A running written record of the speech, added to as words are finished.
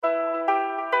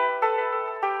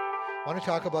I want to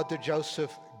talk about the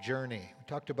Joseph journey. We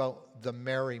talked about the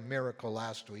Mary miracle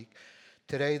last week.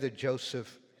 Today, the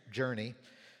Joseph journey.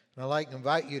 And I'd like to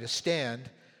invite you to stand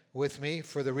with me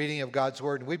for the reading of God's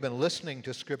Word. We've been listening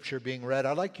to Scripture being read.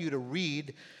 I'd like you to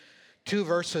read two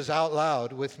verses out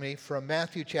loud with me from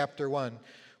Matthew chapter 1,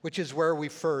 which is where we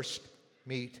first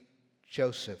meet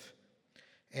Joseph.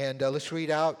 And let's read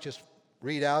out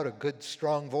a good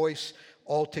strong voice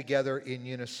all together in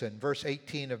unison. Verse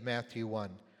 18 of Matthew 1.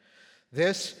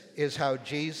 This is how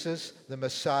Jesus, the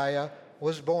Messiah,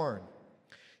 was born.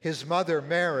 His mother,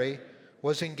 Mary,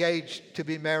 was engaged to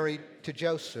be married to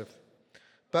Joseph.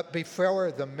 But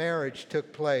before the marriage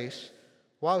took place,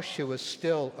 while she was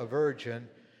still a virgin,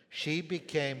 she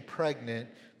became pregnant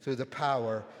through the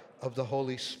power of the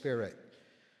Holy Spirit.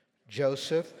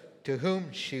 Joseph, to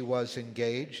whom she was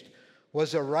engaged,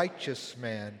 was a righteous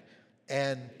man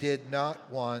and did not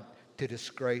want to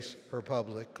disgrace her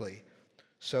publicly.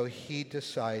 So he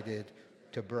decided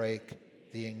to break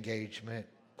the engagement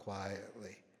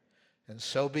quietly. And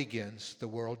so begins the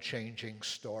world-changing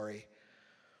story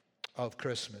of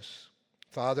Christmas.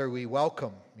 Father, we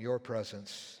welcome your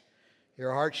presence,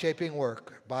 your heart-shaping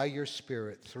work by your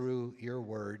Spirit through your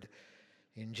word.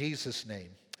 In Jesus' name,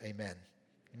 amen.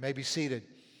 You may be seated.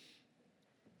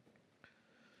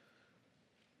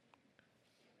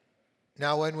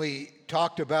 Now, when we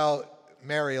talked about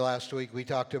Mary last week, we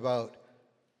talked about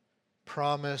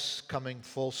promise coming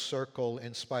full circle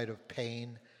in spite of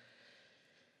pain.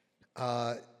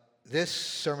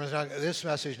 This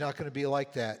message is not going to be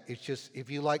like that. It's just, if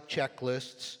you like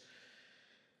checklists,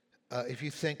 if you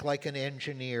think like an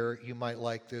engineer, you might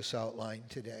like this outline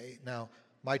today. Now,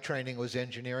 my training was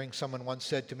engineering. Someone once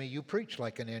said to me, "You preach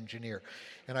like an engineer."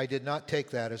 And I did not take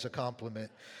that as a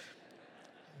compliment.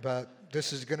 But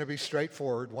this is going to be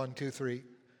straightforward, 1, 2, 3.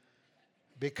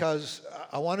 Because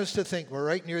I want us to think, we're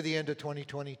right near the end of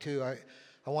 2022.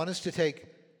 I want us to take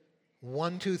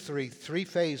 1, 2, 3, three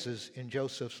phases in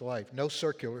Joseph's life. No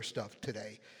circular stuff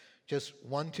today. Just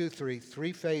 1, 2, 3,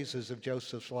 three phases of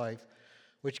Joseph's life,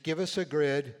 which give us a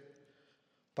grid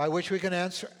by which we can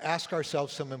ask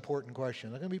ourselves some important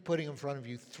questions. I'm going to be putting in front of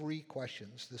you three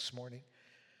questions this morning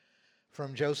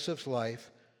from Joseph's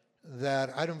life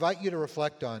that I'd invite you to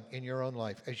reflect on in your own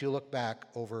life as you look back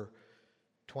over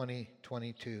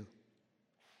 2022.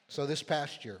 So this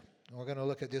past year, we're going to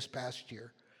look at this past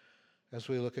year as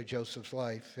we look at Joseph's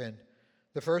life. And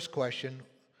the first question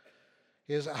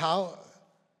is, how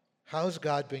has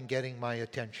God been getting my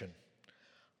attention?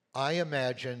 I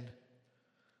imagine,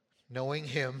 knowing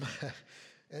him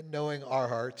and knowing our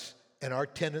hearts and our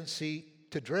tendency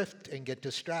to drift and get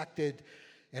distracted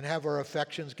and have our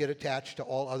affections get attached to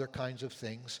all other kinds of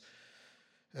things,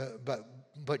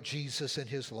 but Jesus and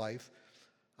his life.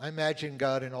 I imagine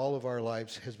God in all of our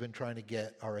lives has been trying to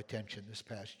get our attention this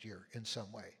past year in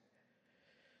some way.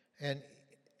 And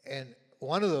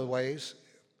one of the ways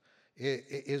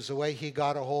is the way he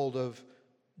got a hold of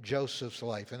Joseph's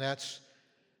life, and that's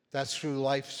through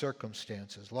life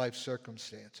circumstances.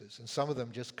 And some of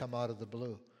them just come out of the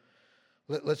blue.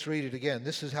 Let's read it again.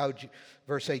 This is how,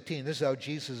 verse 18, this is how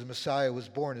Jesus, the Messiah, was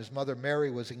born. His mother Mary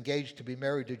was engaged to be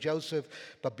married to Joseph,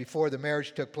 but before the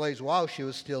marriage took place, while she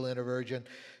was still a virgin,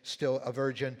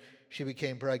 she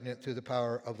became pregnant through the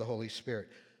power of the Holy Spirit.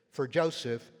 For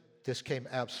Joseph, this came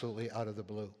absolutely out of the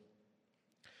blue.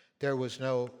 There was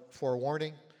no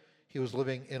forewarning. He was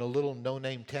living in a little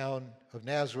no-name town of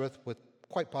Nazareth with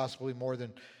quite possibly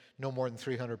no more than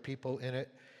 300 people in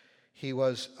it. He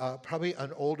was probably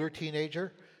an older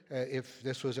teenager, if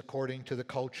this was according to the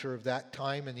culture of that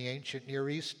time in the ancient Near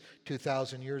East,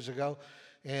 2,000 years ago.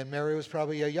 And Mary was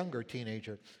probably a younger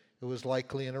teenager. It was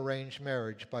likely an arranged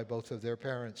marriage by both of their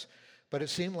parents. But it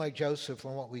seemed like Joseph,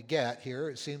 from what we get here,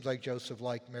 it seems like Joseph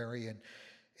liked Mary,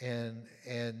 and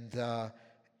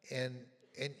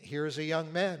here's a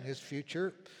young man. His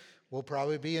future will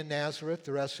probably be in Nazareth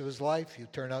the rest of his life. He'll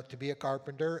turn out to be a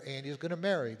carpenter, and he's going to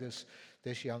marry this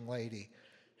young lady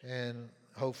and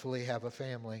hopefully have a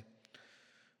family.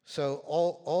 So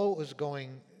all was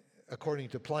going according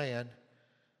to plan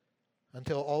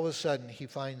until all of a sudden he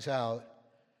finds out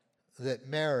that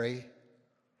Mary,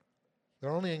 they're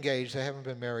only engaged, they haven't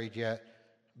been married yet,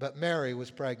 but Mary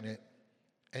was pregnant,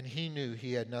 and he knew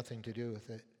he had nothing to do with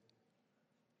it.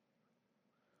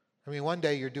 I mean, one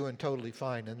day you're doing totally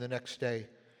fine, and the next day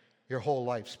your whole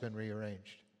life's been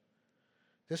rearranged.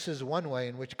 This is one way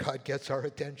in which God gets our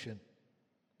attention.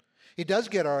 He does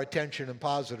get our attention in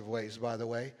positive ways, by the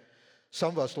way.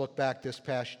 Some of us look back this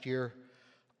past year.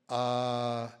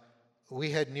 We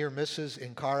had near misses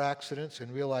in car accidents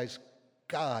and realized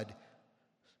God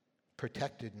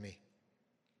protected me.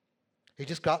 He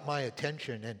just got my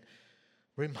attention and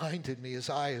reminded me his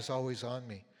eye is always on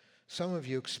me. Some of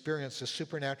you experienced a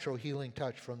supernatural healing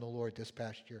touch from the Lord this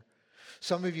past year.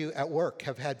 Some of you at work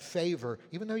have had favor,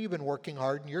 even though you've been working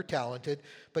hard and you're talented,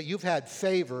 but you've had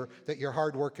favor that your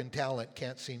hard work and talent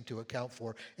can't seem to account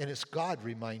for. And it's God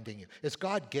reminding you. It's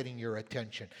God getting your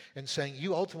attention and saying,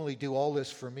 you ultimately do all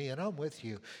this for me and I'm with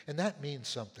you. And that means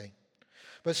something.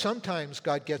 But sometimes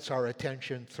God gets our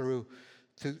attention through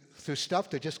stuff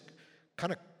that just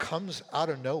kind of comes out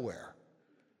of nowhere.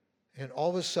 And all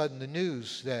of a sudden, the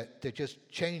news that just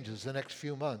changes the next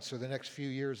few months or the next few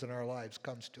years in our lives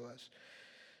comes to us.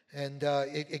 And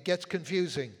it gets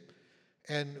confusing.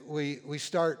 And we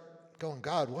start going,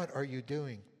 God, what are you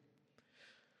doing?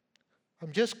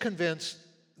 I'm just convinced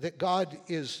that God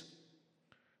is,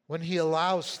 when he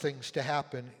allows things to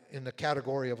happen in the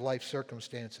category of life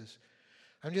circumstances,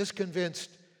 I'm just convinced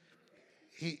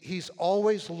he's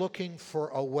always looking for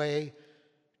a way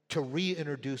to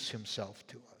reintroduce himself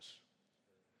to us.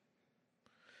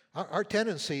 Our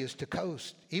tendency is to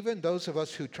coast. Even those of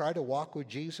us who try to walk with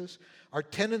Jesus, our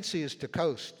tendency is to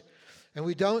coast. And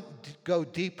we don't go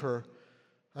deeper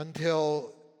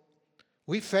until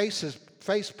we face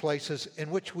places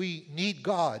in which we need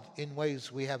God in ways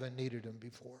we haven't needed him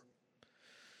before.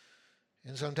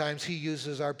 And sometimes he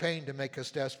uses our pain to make us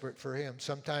desperate for him.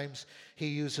 Sometimes he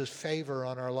uses favor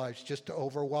on our lives just to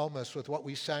overwhelm us with what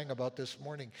we sang about this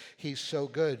morning. He's so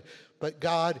good. But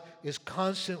God is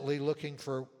constantly looking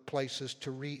for places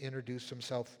to reintroduce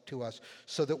himself to us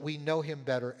so that we know him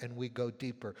better and we go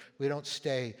deeper. We don't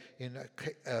stay in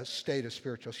a state of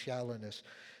spiritual shallowness.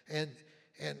 And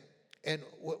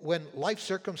when life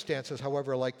circumstances,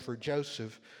 however, like for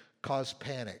Joseph, cause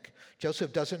panic,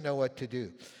 Joseph doesn't know what to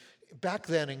do. Back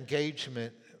then,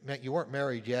 engagement meant you weren't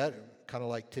married yet, kind of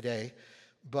like today,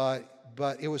 but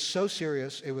it was so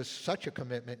serious, it was such a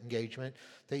commitment engagement,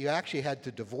 that you actually had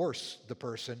to divorce the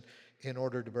person in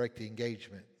order to break the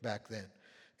engagement back then.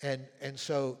 And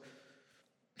so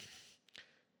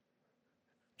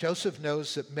Joseph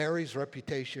knows that Mary's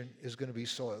reputation is going to be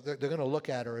soiled. They're going to look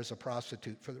at her as a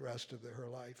prostitute for the rest of her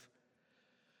life.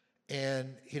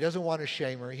 And he doesn't want to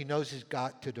shame her. He knows he's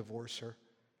got to divorce her.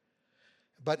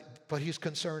 But he's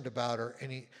concerned about her,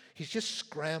 and he's just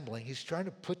scrambling. He's trying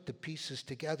to put the pieces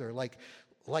together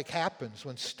like happens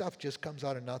when stuff just comes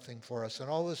out of nothing for us. And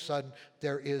all of a sudden,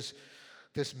 there is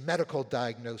this medical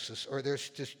diagnosis, or there's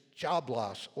this job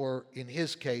loss, or in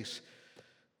his case,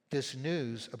 this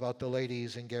news about the lady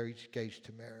he's engaged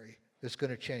to marry that's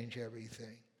going to change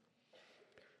everything.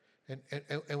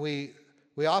 And we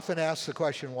often ask the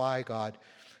question, why, God?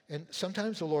 And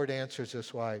sometimes the Lord answers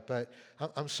us why, but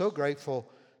I'm so grateful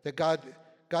that God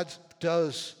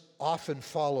does often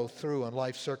follow through on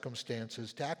life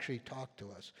circumstances to actually talk to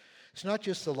us. It's not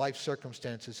just the life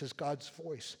circumstances, it's God's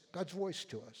voice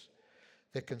to us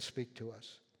that can speak to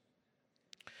us.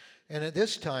 And at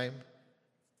this time,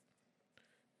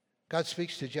 God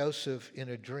speaks to Joseph in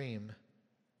a dream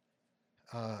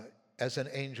as an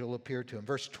angel appeared to him.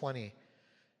 Verse 20,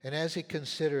 and as he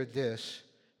considered this,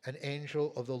 an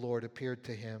angel of the Lord appeared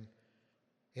to him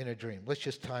in a dream. Let's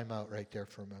just time out right there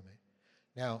for a moment.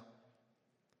 Now,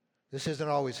 this isn't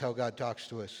always how God talks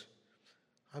to us.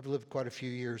 I've lived quite a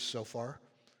few years so far.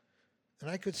 And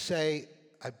I could say,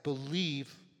 I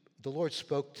believe the Lord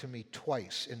spoke to me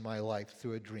twice in my life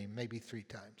through a dream, maybe three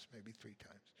times.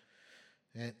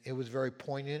 And it was very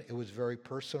poignant, it was very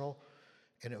personal,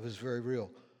 and it was very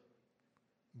real.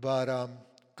 But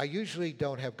I usually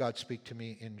don't have God speak to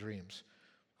me in dreams.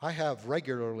 I have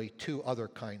regularly two other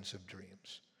kinds of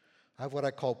dreams. I have what I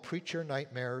call preacher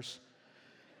nightmares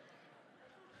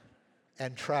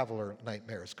and traveler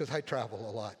nightmares, because I travel a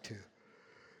lot too.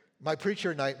 My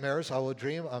preacher nightmares, I will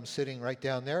dream I'm sitting right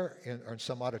down there in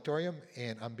some auditorium,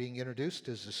 and I'm being introduced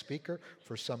as a speaker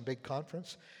for some big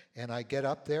conference, and I get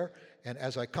up there, and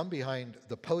as I come behind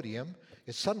the podium,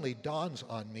 it suddenly dawns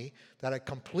on me that I'd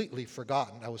completely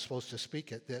forgotten I was supposed to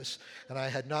speak at this, and I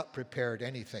had not prepared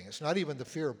anything. It's not even the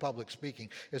fear of public speaking.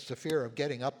 It's the fear of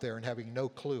getting up there and having no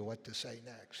clue what to say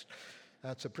next.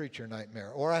 That's a preacher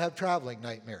nightmare. Or I have traveling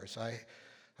nightmares. I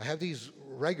have these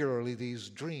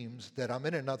dreams that I'm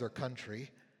in another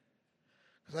country,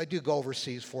 because I do go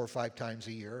overseas 4 or 5 times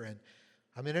a year, and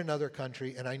I'm in another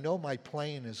country, and I know my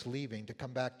plane is leaving to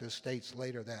come back to the States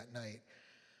later that night.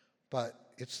 But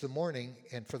it's the morning,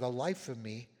 and for the life of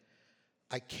me,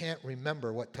 I can't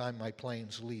remember what time my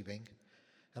plane's leaving,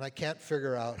 and I can't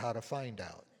figure out how to find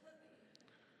out.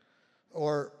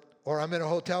 Or I'm in a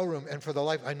hotel room, and for the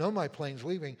life, I know my plane's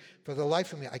leaving. For the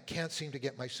life of me, I can't seem to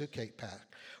get my suitcase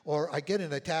packed. Or I get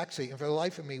in a taxi, and for the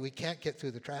life of me, we can't get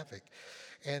through the traffic.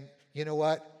 And you know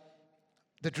what?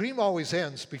 The dream always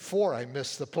ends before I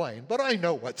miss the plane, but I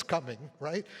know what's coming,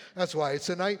 right? That's why it's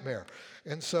a nightmare.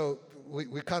 And so we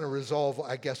kind of resolve,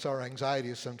 I guess, our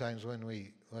anxieties sometimes when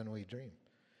we dream.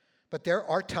 But there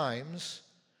are times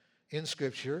in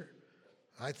Scripture,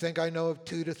 I think I know of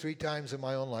 2 to 3 times in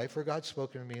my own life where God's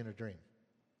spoken to me in a dream.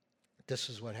 This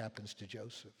is what happens to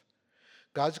Joseph.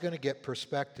 God's going to give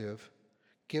perspective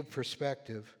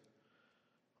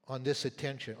on this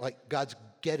attention. Like God's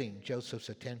getting Joseph's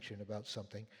attention about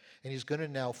something, and he's going to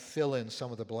now fill in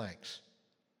some of the blanks.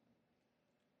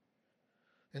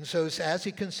 And so as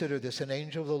he considered this, an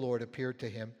angel of the Lord appeared to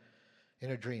him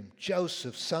in a dream.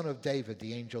 Joseph, son of David,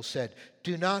 the angel said,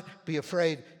 do not be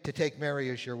afraid to take Mary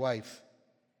as your wife,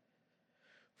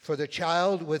 for the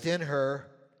child within her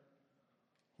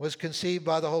was conceived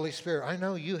by the Holy Spirit. I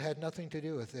know you had nothing to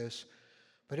do with this,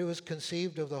 but it was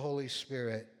conceived of the Holy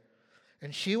Spirit.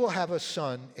 And she will have a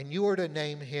son, and you are to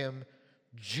name him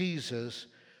Jesus,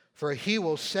 for he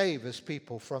will save his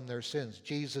people from their sins.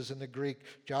 Jesus in the Greek,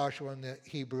 Joshua in the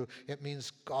Hebrew, it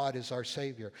means God is our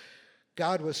Savior.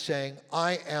 God was saying,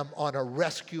 I am on a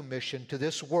rescue mission to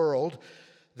this world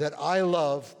that I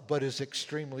love but is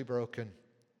extremely broken.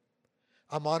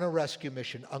 I'm on a rescue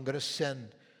mission. I'm going to send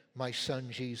my son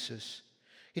Jesus.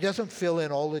 He doesn't fill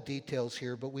in all the details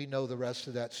here, but we know the rest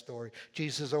of that story.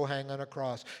 Jesus will hang on a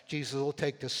cross. Jesus will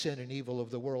take the sin and evil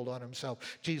of the world on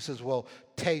himself. Jesus will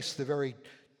taste the very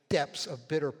depths of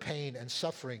bitter pain and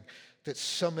suffering that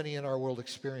so many in our world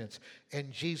experience.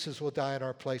 And Jesus will die in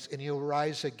our place, and he'll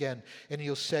rise again, and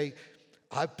he'll say,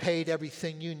 I've paid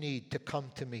everything you need to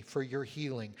come to me for your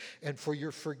healing and for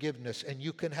your forgiveness, and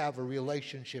you can have a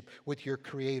relationship with your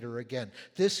Creator again.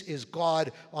 This is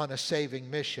God on a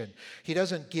saving mission. He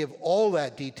doesn't give all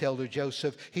that detail to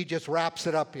Joseph. He just wraps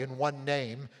it up in one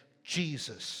name,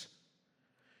 Jesus.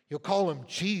 You'll call him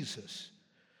Jesus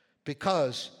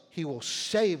because he will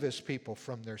save his people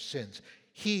from their sins.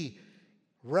 He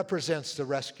represents the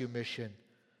rescue mission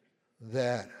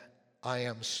that I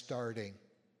am starting.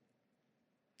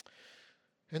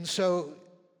 And so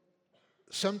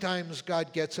sometimes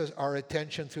God gets our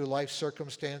attention through life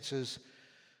circumstances,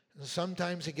 and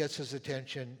sometimes he gets his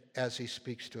attention as he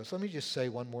speaks to us. Let me just say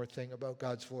one more thing about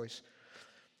God's voice.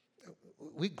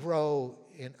 We grow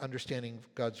in understanding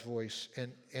God's voice,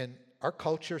 and our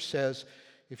culture says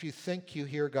if you think you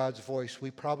hear God's voice,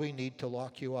 we probably need to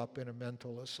lock you up in a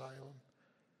mental asylum.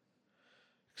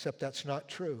 Except that's not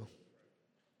true.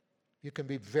 You can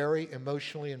be very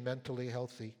emotionally and mentally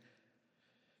healthy.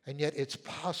 And yet it's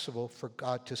possible for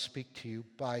God to speak to you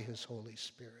by his Holy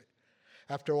Spirit.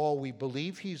 After all, we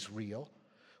believe he's real,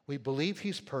 we believe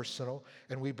he's personal,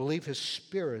 and we believe his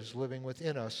Spirit is living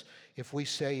within us if we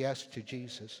say yes to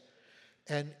Jesus.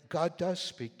 And God does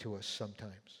speak to us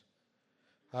sometimes.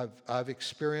 I've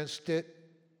experienced it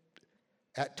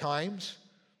at times.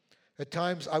 At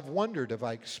times I've wondered if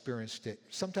I experienced it.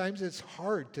 Sometimes it's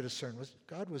hard to discern.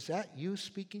 God, was that you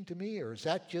speaking to me, or is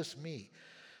that just me?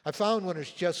 I found when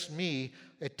it's just me,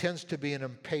 it tends to be an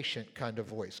impatient kind of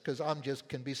voice because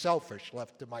can be selfish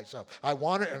left to myself. I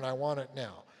want it and I want it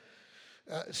now.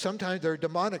 Sometimes there are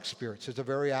demonic spirits. There's a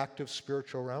very active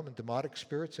spiritual realm, and demonic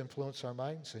spirits influence our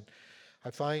minds. And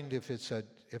I find if it's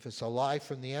a lie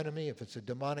from the enemy, if it's a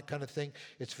demonic kind of thing,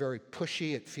 it's very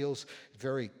pushy. It feels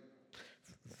very,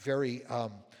 very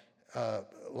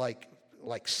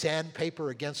like sandpaper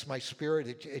against my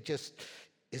spirit.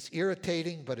 It's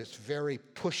irritating, but it's very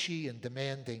pushy and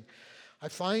demanding. I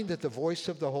find that the voice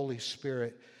of the Holy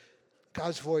Spirit,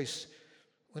 God's voice,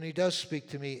 when he does speak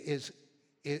to me,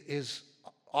 is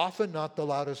often not the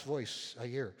loudest voice I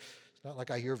hear. It's not like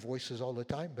I hear voices all the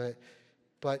time, but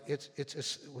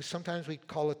sometimes we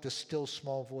call it the still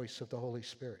small voice of the Holy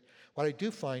Spirit. What I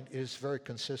do find is very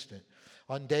consistent.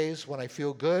 On days when I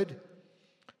feel good,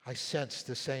 I sense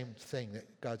the same thing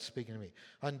that God's speaking to me.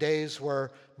 On days where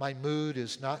my mood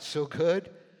is not so good,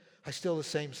 I still the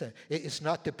same thing. It's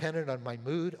not dependent on my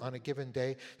mood on a given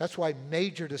day. That's why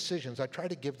major decisions, I try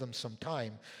to give them some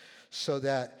time so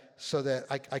that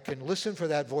I can listen for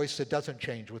that voice that doesn't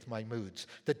change with my moods,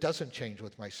 that doesn't change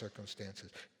with my circumstances.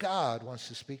 God wants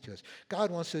to speak to us. God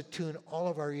wants to tune all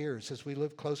of our ears as we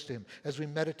live close to him, as we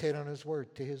meditate on his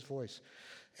word, to his voice.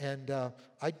 And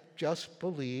I just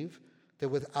believe that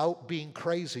without being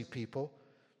crazy people,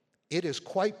 it is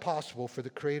quite possible for the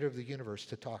Creator of the universe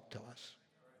to talk to us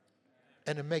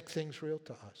and to make things real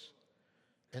to us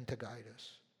and to guide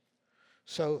us.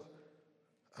 So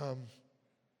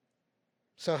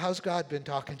how's God been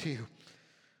talking to you?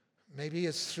 Maybe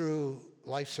it's through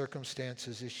life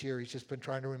circumstances this year. He's just been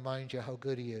trying to remind you how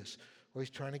good he is, or he's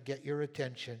trying to get your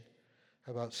attention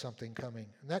about something coming.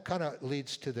 And that kind of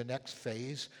leads to the next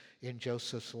phase in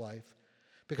Joseph's life.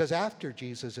 Because after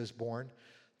Jesus is born,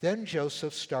 then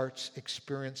Joseph starts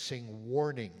experiencing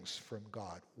warnings from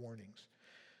God, warnings.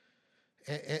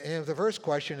 And the first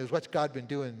question is, what's God been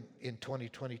doing in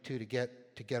 2022 to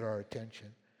get our attention,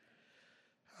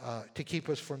 to keep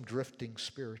us from drifting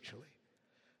spiritually?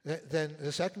 Then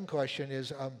the second question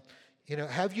is,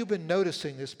 have you been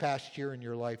noticing this past year in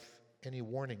your life any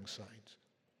warning signs?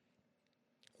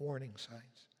 Warning signs.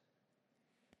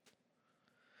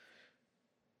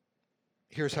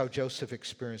 Here's how Joseph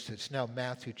experienced it. It's now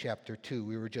Matthew chapter 2.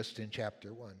 We were just in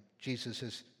chapter 1. Jesus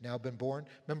has now been born.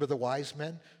 Remember the wise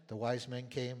men? The wise men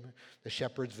came. The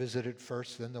shepherds visited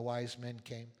first, then the wise men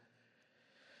came.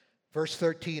 Verse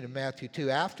 13 of Matthew 2.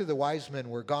 After the wise men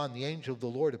were gone, the angel of the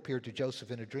Lord appeared to Joseph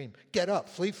in a dream. Get up,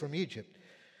 flee from Egypt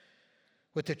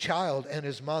with the child and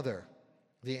his mother,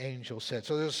 the angel said.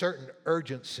 So there's a certain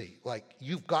urgency, like,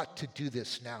 you've got to do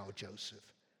this now, Joseph.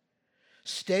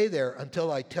 Stay there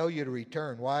until I tell you to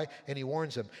return. Why? And he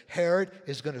warns them, Herod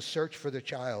is going to search for the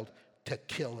child to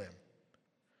kill him.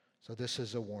 So this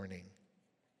is a warning.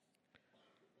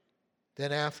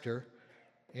 Then after,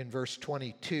 in verse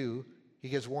 22, he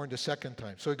gets warned a second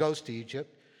time. So he goes to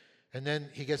Egypt, and then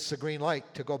he gets the green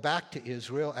light to go back to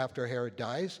Israel after Herod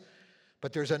dies.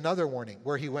 But there's another warning.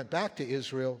 Where he went back to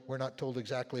Israel, we're not told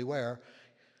exactly where,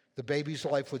 the baby's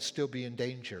life would still be in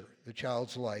danger, the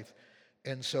child's life.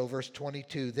 And so verse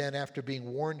 22, then after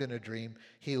being warned in a dream,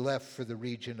 he left for the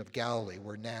region of Galilee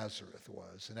where Nazareth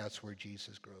was, and that's where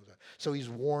Jesus grows up. So he's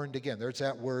warned again. There's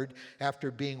that word, after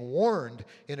being warned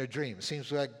in a dream. It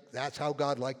seems like that's how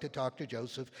God liked to talk to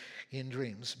Joseph, in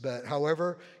dreams. But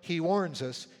however he warns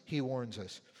us, he warns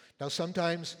us. Now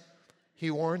sometimes he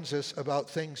warns us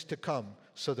about things to come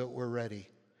so that we're ready.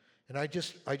 And I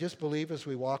just believe as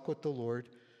we walk with the Lord,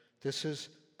 this is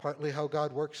partly how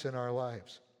God works in our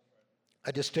lives. I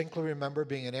distinctly remember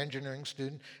being an engineering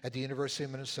student at the University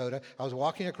of Minnesota. I was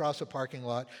walking across a parking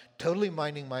lot, totally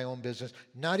minding my own business,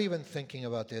 not even thinking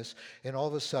about this, and all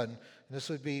of a sudden, and this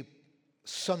would be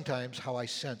sometimes how I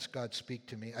sense God speak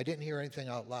to me. I didn't hear anything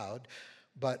out loud,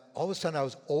 but all of a sudden I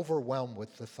was overwhelmed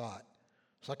with the thought.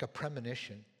 It's like a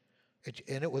premonition.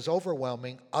 And it was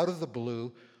overwhelming, out of the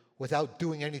blue, without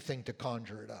doing anything to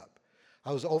conjure it up.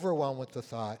 I was overwhelmed with the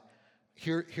thought.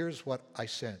 Here's what I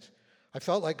sensed. I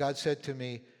felt like God said to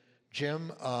me,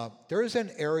 Jim, there is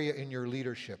an area in your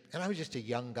leadership. And I was just a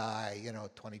young guy,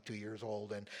 22 years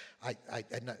old. And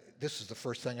this is the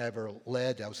first thing I ever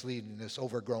led. I was leading this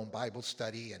overgrown Bible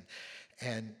study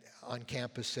and on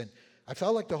campus. And I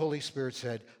felt like the Holy Spirit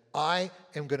said, I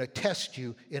am going to test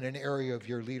you in an area of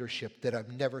your leadership that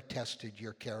I've never tested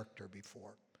your character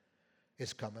before.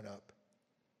 It's coming up.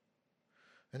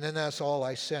 And then that's all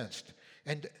I sensed.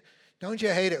 And don't you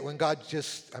hate it when God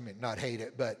not hate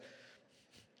it, but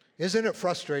isn't it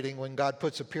frustrating when God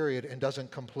puts a period and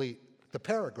doesn't complete the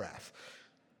paragraph?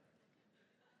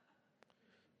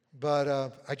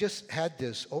 But I just had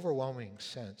this overwhelming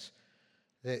sense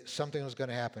that something was going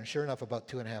to happen. Sure enough, about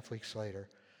 2.5 weeks later,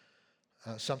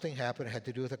 something happened. It had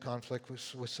to do with a conflict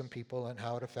with some people and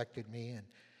how it affected me.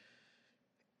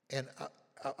 And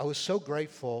I was so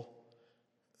grateful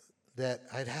that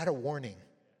I'd had a warning.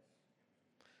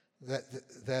 That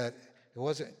it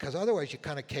wasn't, because otherwise you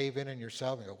kind of cave in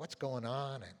yourself and go, what's going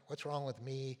on and what's wrong with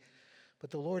me? But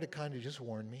the Lord had kind of just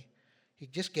warned me. He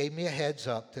just gave me a heads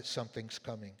up that something's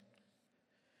coming.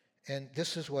 And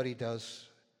this is what he does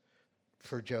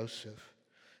for Joseph.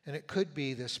 And it could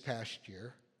be this past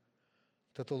year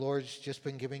that the Lord's just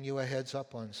been giving you a heads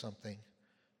up on something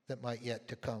that might yet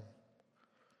to come.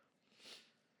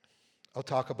 I'll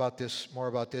talk more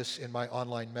about this in my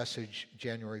online message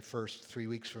January 1st, 3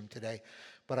 weeks from today.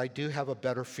 But I do have a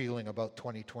better feeling about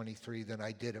 2023 than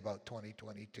I did about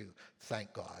 2022.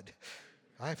 Thank God.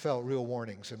 I felt real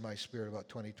warnings in my spirit about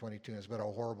 2022. It's been a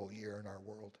horrible year in our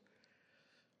world.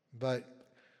 But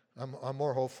I'm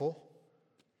more hopeful.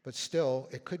 But still,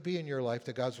 it could be in your life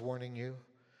that God's warning you,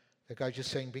 that God's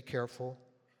just saying, be careful.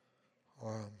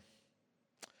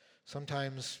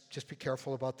 Sometimes just be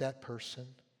careful about that person.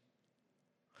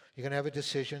 You're going to have a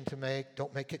decision to make.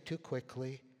 Don't make it too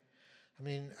quickly.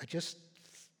 I just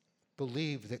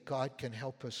believe that God can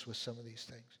help us with some of these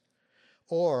things.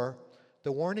 Or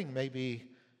the warning may be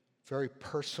very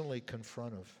personally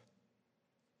confrontive.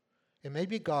 It may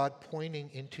be God pointing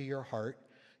into your heart,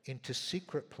 into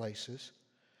secret places,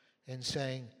 and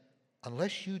saying,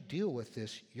 unless you deal with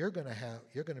this, you're going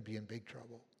to be in big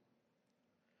trouble.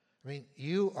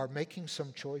 You are making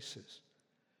some choices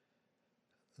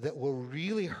that will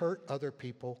really hurt other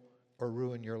people or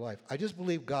ruin your life. I just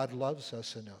believe God loves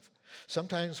us enough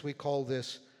Sometimes we call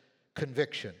this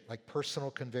conviction, like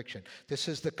personal conviction. This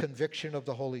is the conviction of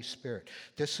the Holy Spirit.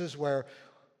 This is where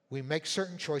we make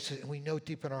certain choices and we know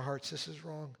deep in our hearts this is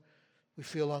wrong. We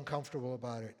feel uncomfortable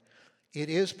about it. It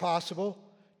is possible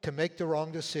to make the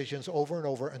wrong decisions over and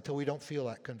over until we don't feel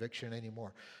that conviction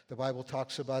anymore. The Bible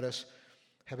talks about us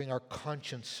having our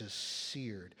consciences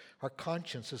seared. Our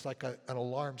conscience is like an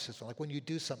alarm system. Like when you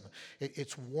do something,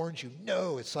 it warns you.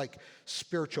 No, it's like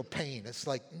spiritual pain. It's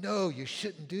like, no, you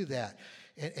shouldn't do that.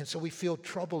 And so we feel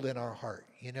troubled in our heart.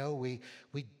 You know, we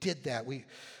did that. We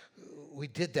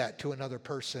did that to another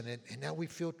person, and now we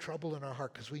feel trouble in our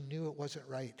heart because we knew it wasn't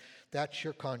right. That's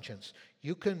your conscience.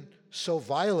 You can so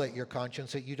violate your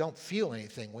conscience that you don't feel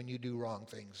anything when you do wrong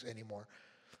things anymore.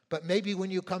 But maybe when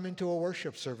you come into a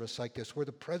worship service like this, where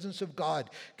the presence of God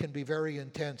can be very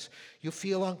intense, you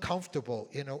feel uncomfortable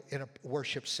in a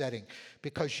worship setting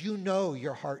because you know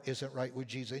your heart isn't right with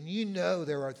Jesus, and you know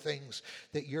there are things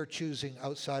that you're choosing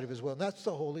outside of His will, and that's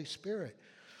the Holy Spirit.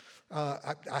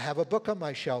 I have a book on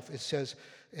my shelf. It says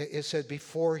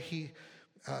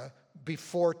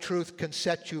before truth can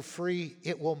set you free,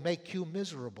 it will make you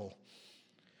miserable.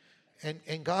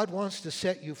 And God wants to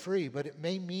set you free, but it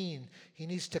may mean He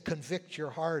needs to convict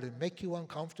your heart and make you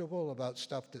uncomfortable about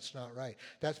stuff that's not right.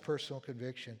 That's personal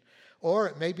conviction. Or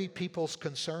it may be people's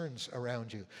concerns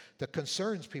around you, the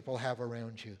concerns people have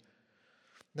around you.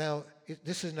 Now,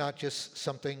 this is not just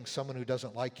something someone who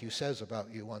doesn't like you says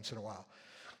about you once in a while.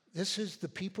 This is the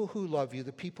people who love you,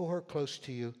 the people who are close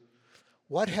to you.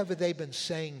 What have they been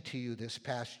saying to you this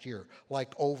past year,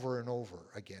 like over and over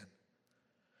again?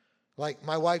 Like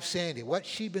my wife, Sandy, what's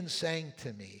she been saying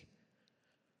to me?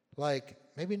 Like,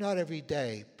 maybe not every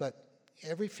day, but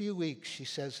every few weeks she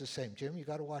says the same. Jim, you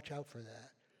got to watch out for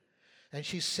that. And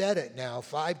she said it now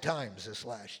 5 times this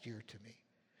last year to me.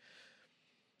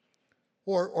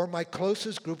 Or my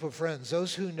closest group of friends,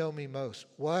 those who know me most,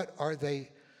 what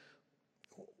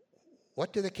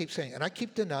do they keep saying? And I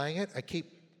keep denying it.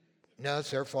 No,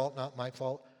 it's their fault, not my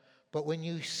fault. But when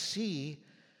you see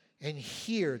and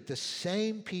hear the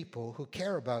same people who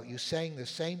care about you saying the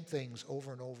same things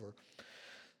over and over,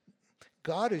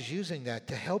 God is using that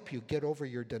to help you get over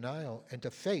your denial and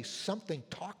to face something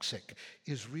toxic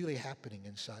is really happening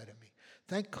inside of me.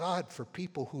 Thank God for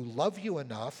people who love you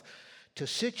enough to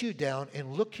sit you down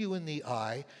and look you in the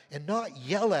eye and not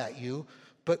yell at you,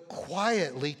 but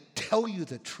quietly tell you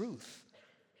the truth.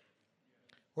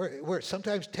 Where it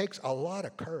sometimes takes a lot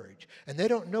of courage, and they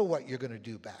don't know what you're going to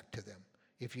do back to them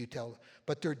if you tell them.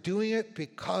 But they're doing it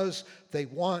because they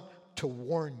want to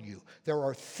warn you. There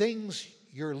are things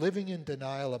you're living in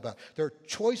denial about. There are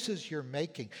choices you're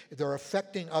making. They're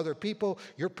affecting other people.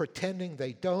 You're pretending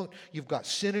they don't. You've got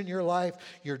sin in your life.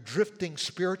 You're drifting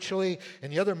spiritually.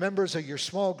 And the other members of your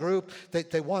small group,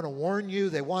 they want to warn you.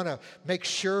 They want to make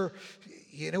sure,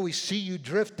 we see you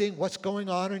drifting. What's going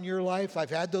on in your life? I've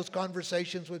had those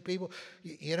conversations with people.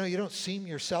 You don't seem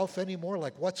yourself anymore.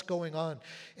 Like, what's going on?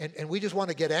 And we just want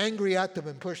to get angry at them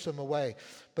and push them away.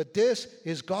 But this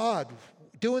is God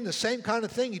doing the same kind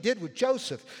of thing He did with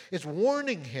Joseph. It's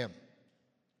warning him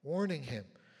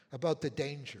about the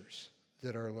dangers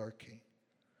that are lurking.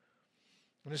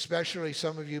 And especially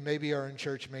some of you maybe are in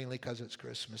church mainly because it's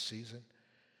Christmas season.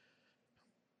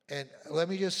 And let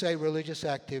me just say, religious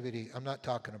activity, I'm not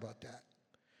talking about that.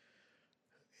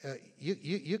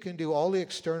 You can do all the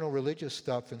external religious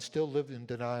stuff and still live in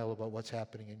denial about what's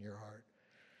happening in your heart.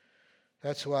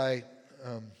 That's why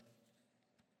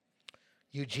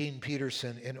Eugene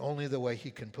Peterson, in only the way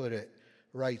he can put it,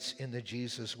 writes in the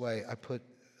Jesus way. I'll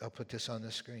put this on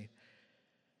the screen.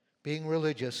 Being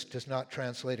religious does not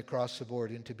translate across the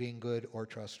board into being good or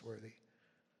trustworthy.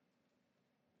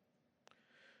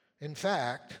 In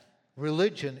fact,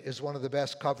 religion is one of the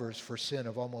best covers for sin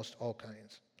of almost all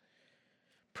kinds.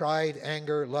 Pride,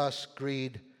 anger, lust,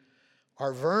 greed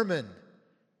are vermin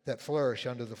that flourish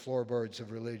under the floorboards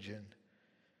of religion.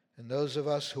 And those of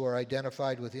us who are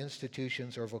identified with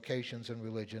institutions or vocations in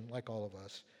religion, like all of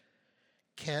us,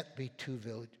 can't be too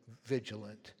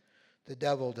vigilant. The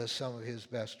devil does some of his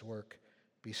best work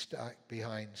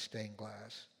behind stained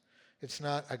glass. It's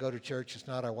not I go to church. It's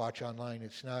not I watch online.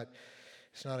 It's not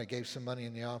I gave some money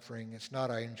in the offering. It's not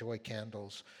I enjoy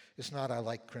candles. It's not I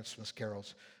like Christmas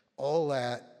carols. All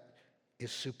that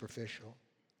is superficial.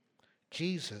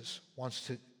 Jesus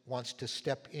wants to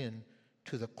step in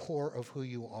to the core of who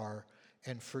you are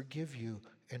and forgive you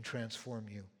and transform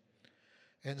you.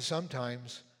 And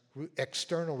sometimes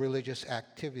external religious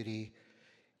activity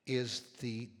is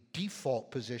the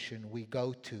default position we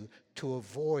go to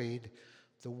avoid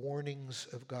the warnings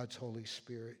of God's Holy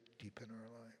Spirit deep in our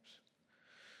lives.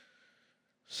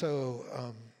 So,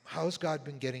 how's God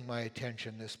been getting my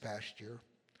attention this past year?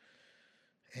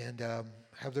 And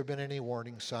have there been any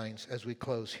warning signs? As we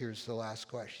close, here's the last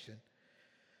question.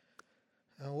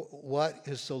 What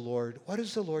has the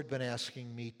Lord been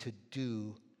asking me to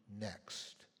do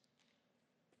next?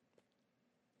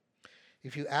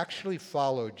 If you actually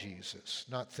follow Jesus,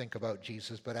 not think about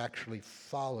Jesus, but actually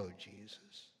follow Jesus,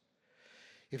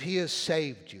 if he has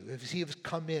saved you, if he has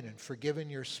come in and forgiven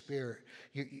your spirit,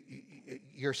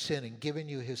 your sin, and given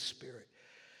you his spirit,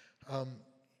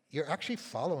 you're actually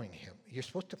following him. You're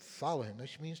supposed to follow him,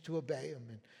 which means to obey him.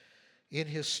 And in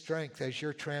his strength, as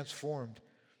you're transformed,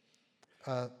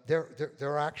 there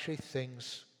are actually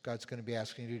things God's going to be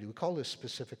asking you to do. We call this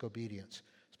specific obedience.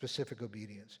 Specific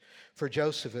obedience. For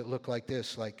Joseph, it looked like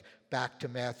this, like back to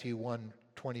Matthew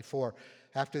 1:24.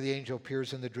 After the angel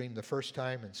appears in the dream the first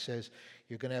time and says,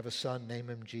 you're going to have a son, name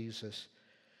him Jesus.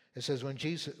 It says, when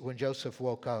Joseph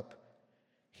woke up,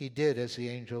 he did as the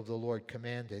angel of the Lord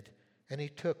commanded, and he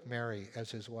took Mary as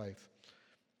his wife.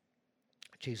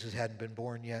 Jesus hadn't been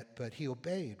born yet, but he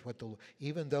obeyed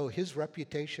even though his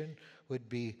reputation would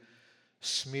be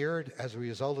smeared as a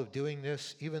result of doing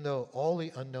this, even though all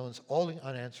the unknowns, all the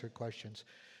unanswered questions,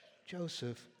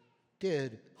 Joseph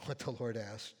did what the Lord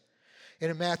asked.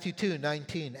 And in Matthew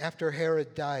 2:19, after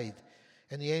Herod died,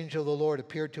 and the angel of the Lord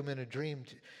appeared to him in a dream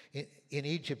in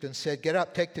Egypt and said, get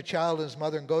up, take the child and his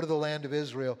mother and go to the land of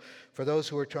Israel, for those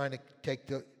who are trying to take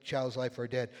the child's life are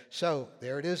dead. So,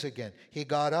 there it is again. He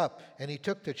got up and he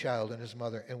took the child and his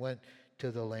mother and went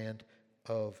to the land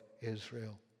of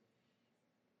Israel.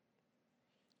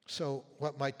 So,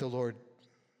 what might the Lord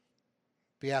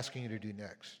be asking you to do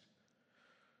next?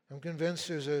 I'm convinced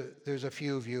there's a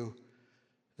few of you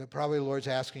that probably the Lord's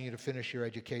asking you to finish your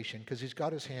education because he's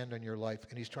got his hand on your life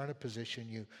and he's trying to position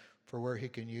you for where he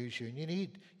can use you. And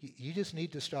you just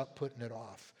need to stop putting it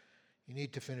off. You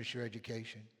need to finish your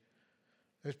education.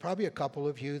 There's probably a couple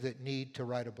of you that need to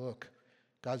write a book.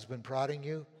 God's been prodding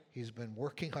you. He's been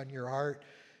working on your heart.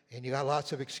 And you got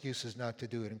lots of excuses not to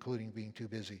do it, including being too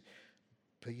busy.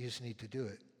 But you just need to do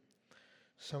it.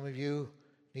 Some of you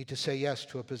need to say yes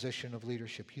to a position of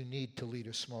leadership. You need to lead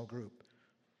a small group.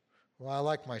 Well, I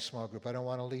like my small group. I don't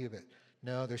want to leave it.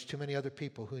 No, there's too many other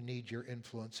people who need your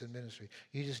influence in ministry.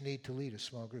 You just need to lead a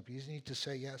small group. You just need to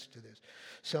say yes to this.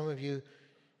 Some of you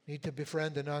need to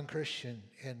befriend a non-Christian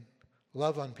and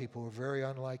love on people who are very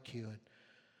unlike you and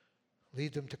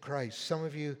lead them to Christ. Some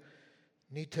of you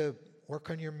need to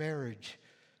work on your marriage.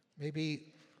 Maybe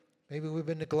we've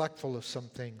been neglectful of some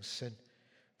things, and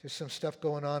there's some stuff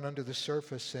going on under the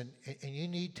surface, and you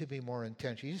need to be more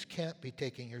intentional. You just can't be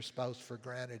taking your spouse for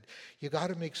granted. You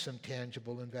got to make some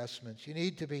tangible investments.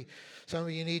 Some of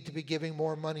you need to be giving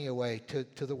more money away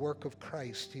to the work of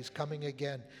Christ. He's coming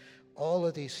again. All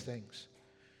of these things.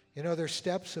 You know, there's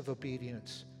steps of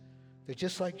obedience. They're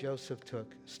just like Joseph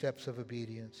took, steps of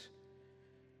obedience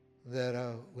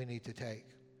that we need to take.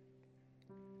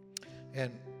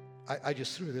 And I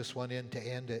just threw this one in to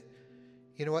end it.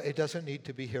 You know what? It doesn't need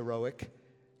to be heroic.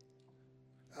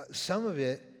 Some of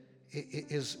it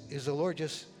is the Lord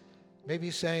just maybe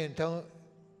saying,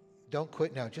 don't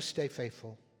quit now. Just stay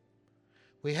faithful.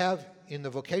 We have in the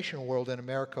vocational world in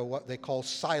America what they call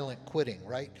silent quitting,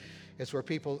 right? It's where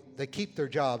people, they keep their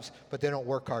jobs, but they don't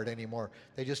work hard anymore.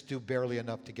 They just do barely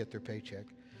enough to get their paycheck.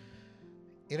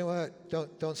 You know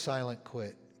what? Don't silent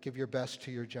quit. Give your best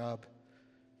to your job.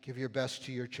 Give your best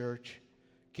to your church.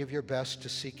 Give your best to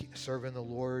serving the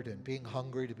Lord and being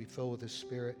hungry to be filled with His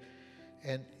Spirit.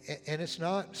 And it's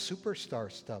not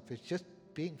superstar stuff. It's just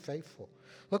being faithful.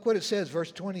 Look what it says, verse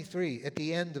 23, at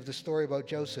the end of the story about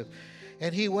Joseph.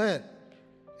 And he went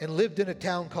and lived in a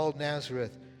town called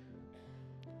Nazareth.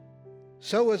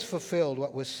 So was fulfilled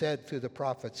what was said through the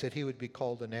prophets, that he would be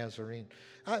called a Nazarene.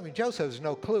 I mean, Joseph has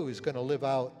no clue he's going to live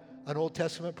out an Old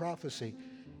Testament prophecy.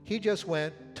 He just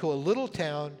went to a little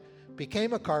town,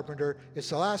 became a carpenter. It's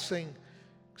the last thing,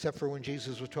 except for when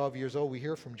Jesus was 12 years old, we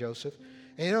hear from Joseph.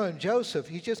 And you know, in Joseph,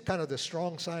 he's just kind of the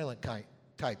strong, silent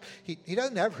type. He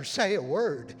doesn't ever say a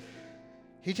word.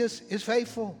 He just is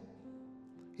faithful.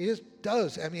 He just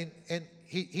does. I mean, and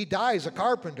he dies a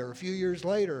carpenter a few years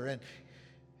later.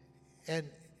 And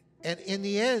in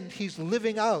the end, he's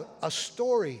living out a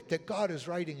story that God is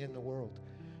writing in the world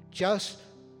just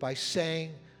by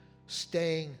staying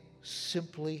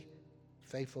simply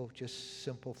faithful, just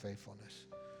simple faithfulness.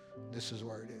 This is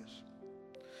where it is.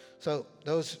 So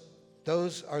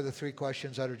those are the three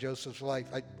questions out of Joseph's life.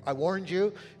 I warned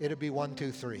you, it'd be 1,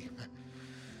 2, 3.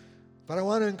 But I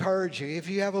want to encourage you, if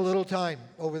you have a little time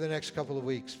over the next couple of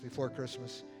weeks before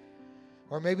Christmas,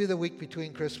 or maybe the week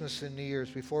between Christmas and New Year's,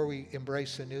 before we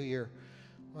embrace the new year,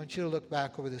 I want you to look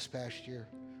back over this past year.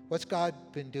 What's God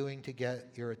been doing to get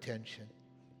your attention?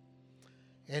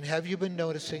 And have you been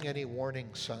noticing any warning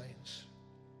signs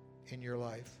in your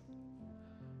life?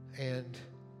 And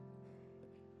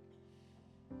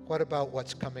what about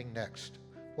what's coming next?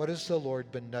 What has the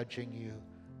Lord been nudging you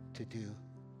to do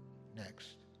next?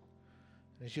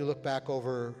 And as you look back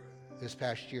over this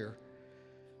past year,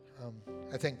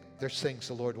 I think there's things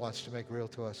the Lord wants to make real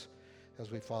to us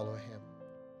as we follow Him.